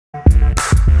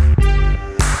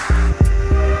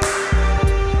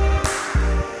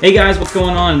Hey guys, what's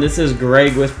going on? This is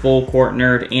Greg with Full Court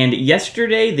Nerd, and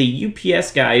yesterday the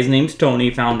UPS guy, his name's Tony,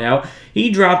 found out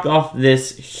he dropped off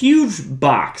this huge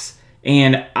box,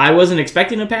 and I wasn't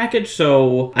expecting a package,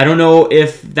 so I don't know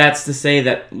if that's to say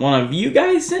that one of you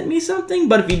guys sent me something,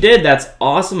 but if he did, that's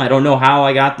awesome. I don't know how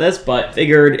I got this, but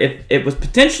figured if it was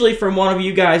potentially from one of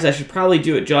you guys, I should probably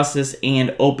do it justice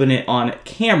and open it on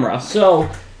camera. So,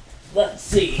 let's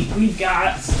see, we've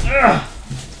got...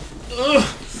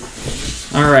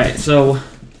 Alright, so,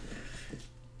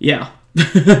 yeah,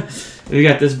 we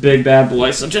got this big bad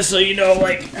boy, so just so you know,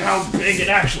 like, how big it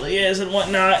actually is and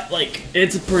whatnot, like,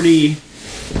 it's pretty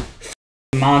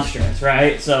monstrous,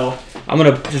 right? So, I'm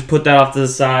gonna just put that off to the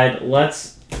side.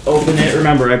 Let's open it.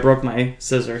 Remember, I broke my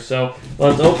scissors, so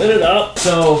let's open it up.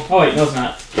 So, oh wait, no it's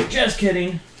not. Just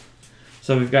kidding.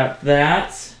 So we've got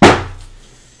that.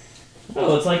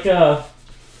 Oh, it's like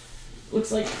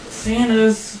looks like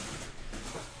Santa's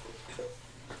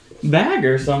bag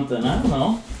or something. I don't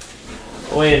know.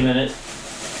 Wait a minute.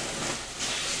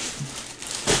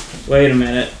 Wait a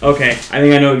minute. Okay, I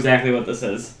think I know exactly what this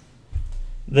is.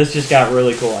 This just got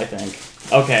really cool, I think.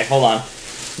 Okay, hold on.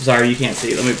 Sorry, you can't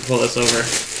see. Let me pull this over.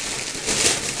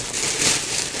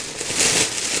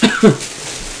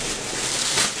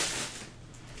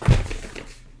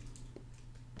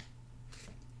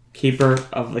 Keeper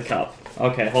of the Cup.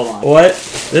 Okay, hold on. What?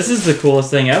 This is the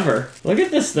coolest thing ever. Look at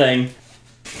this thing.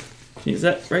 Is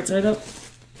that right side up?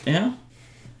 Yeah?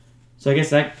 So I guess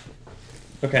that...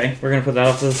 Okay, we're gonna put that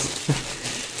off this.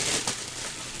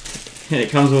 And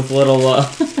it comes with little,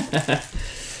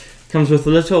 comes with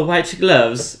little white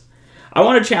gloves. I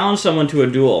want to challenge someone to a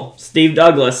duel. Steve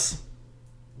Douglas.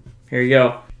 Here you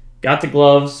go. Got the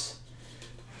gloves.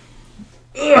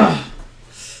 Ugh.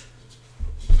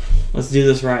 Let's do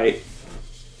this right.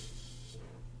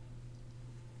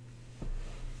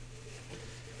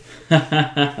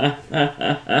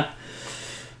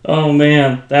 Oh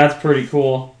man, that's pretty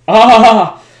cool.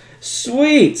 Ah,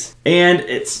 sweet! And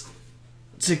it's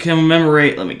to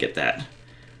commemorate, let me get that,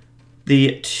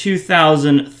 the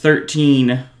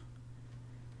 2013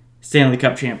 Stanley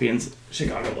Cup champions,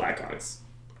 Chicago Blackhawks.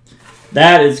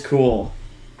 That is cool.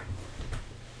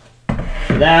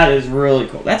 That is really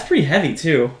cool. That's pretty heavy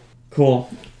too.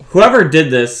 Cool. Whoever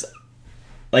did this,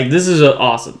 like, this is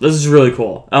awesome. This is really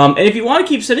cool. And if you want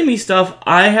to keep sending me stuff,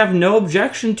 I have no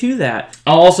objection to that.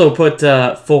 I'll also put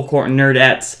Full Court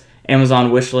Nerdette's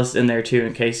Amazon wishlist in there too,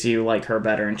 in case you like her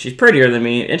better. And she's prettier than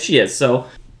me, and she is, so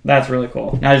that's really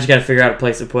cool. Now I just got to figure out a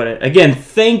place to put it. Again,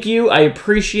 thank you. I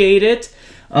appreciate it.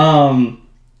 I'm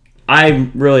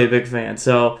really a big fan.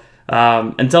 So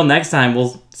until next time,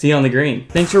 we'll see you on the green.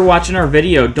 Thanks for watching our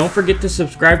video. Don't forget to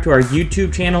subscribe to our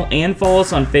YouTube channel and follow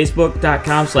us on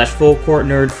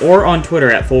Facebook.com/FullCourtNerd or on Twitter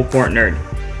 @FullCourtNerd.